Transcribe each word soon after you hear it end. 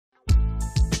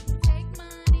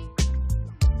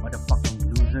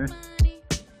losers.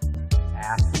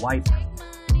 Ass wipe.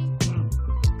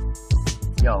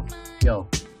 Yo,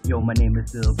 yo, my name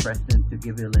is Bill Preston. To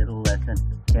give you a little lesson,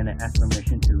 can I ask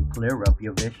permission to clear up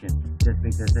your vision? Just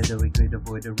because I do it could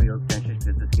avoid the real tension,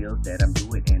 cause the skills that I'm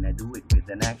doing, and I do it with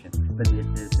an action. But this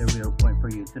is the real point for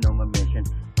you to know my mission.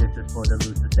 This is for the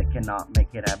losers that cannot make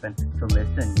it happen. So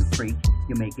listen, you freak,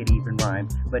 you make it even rhyme.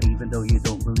 But even though you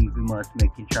don't believe, we must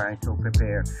make you try. So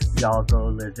prepare, y'all go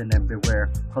listen and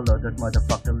beware. Hello, those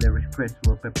motherfucker lyrics Chris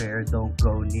will prepare. Don't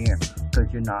go near, cause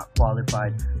you're not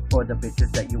qualified for the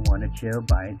bitches that you wanna chill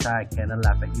by inside. Can I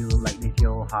laugh at you like this,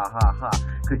 yo, ha ha ha.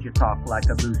 Could you talk like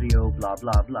a bluesy, yo, blah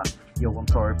blah blah. Yo, I'm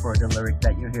sorry for the lyrics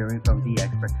that you're hearing from the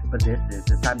expert, but this is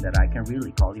the time that I can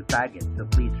really call you faggot. So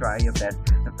please try your best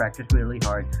and practice really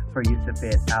hard for you to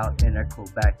fit out in a cool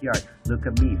backyard. Look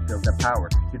at me, feel the power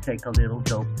to take a little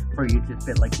dope for you to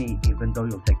spit like me, even though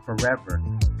you'll take forever.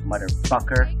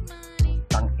 Motherfucker,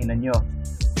 tang ina nyo.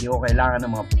 Di ko kailangan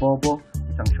ng mga bobo,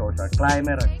 isang social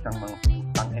climber at isang mga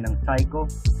tang inang psycho.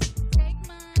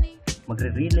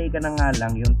 Magre-relay ka na nga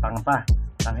lang yung tang pa.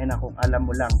 Tangina, kung alam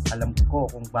mo lang, alam ko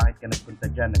kung bakit ka nagpunta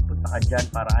dyan. Nagpunta ka dyan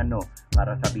para ano?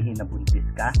 Para sabihin na buntis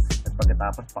ka at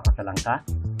pagkatapos pakasalang ka?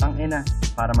 Tangina,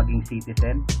 para maging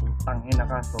citizen? Tangina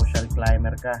ka, social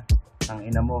climber ka.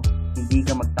 Tangina mo, hindi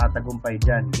ka magtatagumpay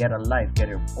dyan. Get a life,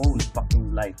 get your own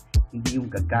fucking life. Hindi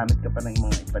yung gagamit ka pa ng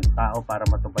mga ibang tao para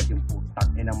matupad yung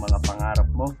putang inang mga pangarap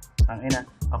mo. Tangina,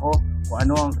 ako, kung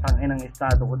ano ang tanginang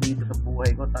estado ko dito sa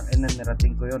buhay ko, tangina,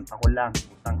 nirating ko yun. Ako lang,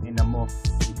 putang ina mo.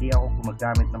 Hindi ako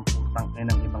gumagamit ng putang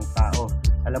inang ibang tao.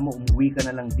 Alam mo, umuwi ka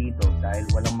na lang dito dahil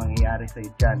walang mangyayari sa'yo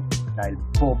dyan. Dahil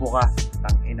bobo ka,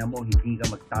 tangina mo, hindi ka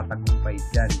magtatagumpay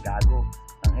dyan, gago.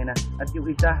 Tangina. At yung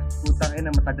isa, putang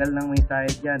ina, matagal nang may saya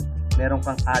dyan. Meron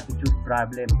kang attitude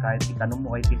problem. Kahit itanong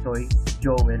mo kay Tisoy,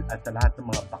 Joel, at sa lahat ng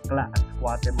mga bakla at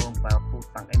squatter mo para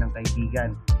putang inang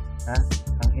kaibigan. Ha?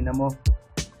 Ang ina mo,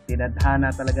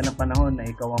 tinadhana talaga ng panahon na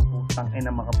ikaw ang putang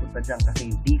ina makapunta dyan kasi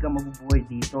hindi ka mabubuhay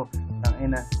dito. Tang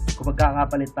ina, kung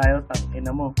magkakapalit tayo, tang ina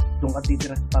mo, doon ka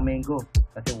titira sa Tamengo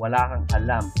kasi wala kang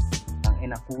alam. Tang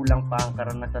ina, kulang pa ang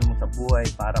karanasan mo sa buhay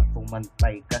para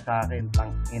pumantay ka sa akin.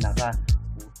 Tang ina ka,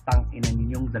 putang ina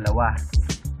ninyong dalawa.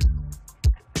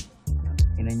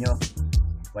 Tang ina nyo,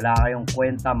 wala kayong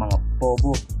kwenta mga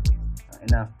bobo. Tang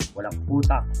ina, walang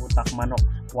utak manok,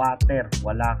 squatter,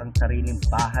 wala kang sariling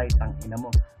bahay, tang ina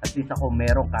mo. At least ako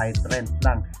meron kahit rent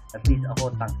lang. At least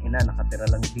ako, tang ina, nakatira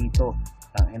lang dito.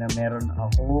 Tang ina, meron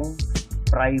akong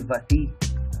privacy.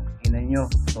 Tang ina nyo,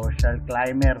 social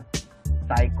climber,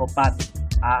 psychopath,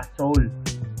 asshole,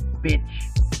 bitch,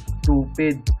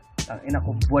 stupid. Tang ina,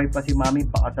 kung buhay pa si mami,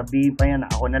 baka sabihin pa yan na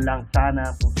ako na lang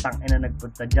sana, putang ina,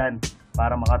 nagpunta dyan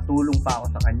para makatulong pa ako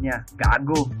sa kanya.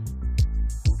 Gago.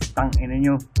 Putang ina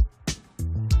nyo.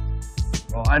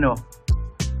 O ano?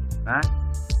 Ha?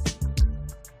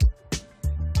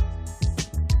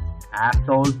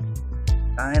 Asshole.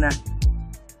 Tangina.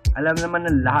 Alam naman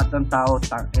ng lahat ng tao,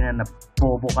 tangina, na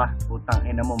bobo ka. Putang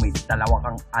ina mo, may dalawa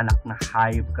kang anak na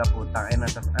hayop ka. Putang ina,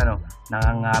 tas ano,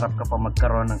 nangangarap ka pa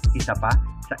magkaroon ng isa pa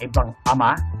sa ibang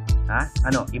ama? Ha?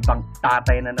 Ano, ibang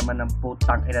tatay na naman ng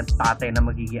putang ina, tatay na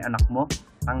magiging anak mo?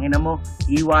 Tangina mo,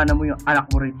 iwanan mo yung anak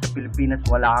mo rin sa Pilipinas.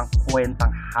 Wala kang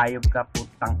kwentang hayop ka,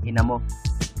 putang ina mo.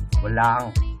 Wala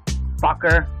kang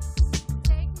fucker.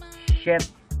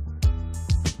 Shit.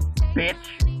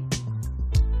 Bitch.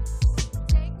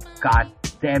 God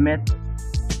damn it.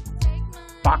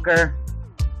 Fucker.